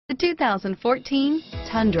The 2014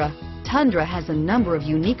 Tundra. Tundra has a number of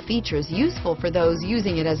unique features useful for those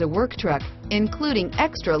using it as a work truck, including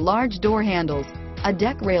extra large door handles, a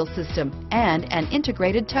deck rail system, and an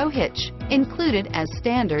integrated tow hitch. Included as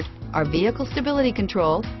standard are vehicle stability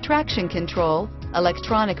control, traction control,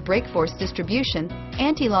 electronic brake force distribution,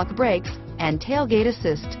 anti-lock brakes, and tailgate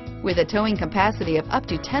assist. With a towing capacity of up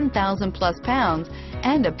to 10,000 plus pounds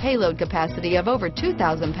and a payload capacity of over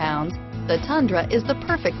 2,000 pounds, the Tundra is the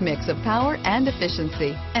perfect mix of power and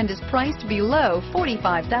efficiency and is priced below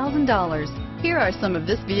 $45,000. Here are some of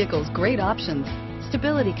this vehicle's great options: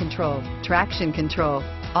 stability control, traction control,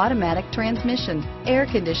 automatic transmission, air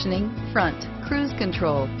conditioning, front, cruise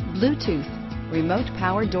control, Bluetooth, remote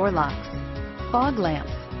power door locks, fog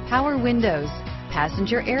lamps, power windows,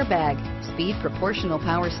 passenger airbag, speed proportional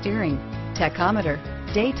power steering, tachometer,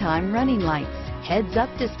 daytime running lights, heads-up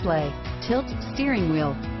display, tilt steering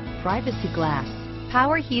wheel, privacy glass,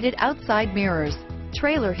 power heated outside mirrors,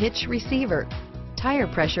 trailer hitch receiver, tire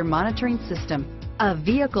pressure monitoring system. A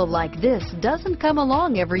vehicle like this doesn't come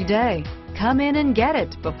along every day. Come in and get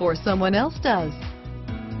it before someone else does.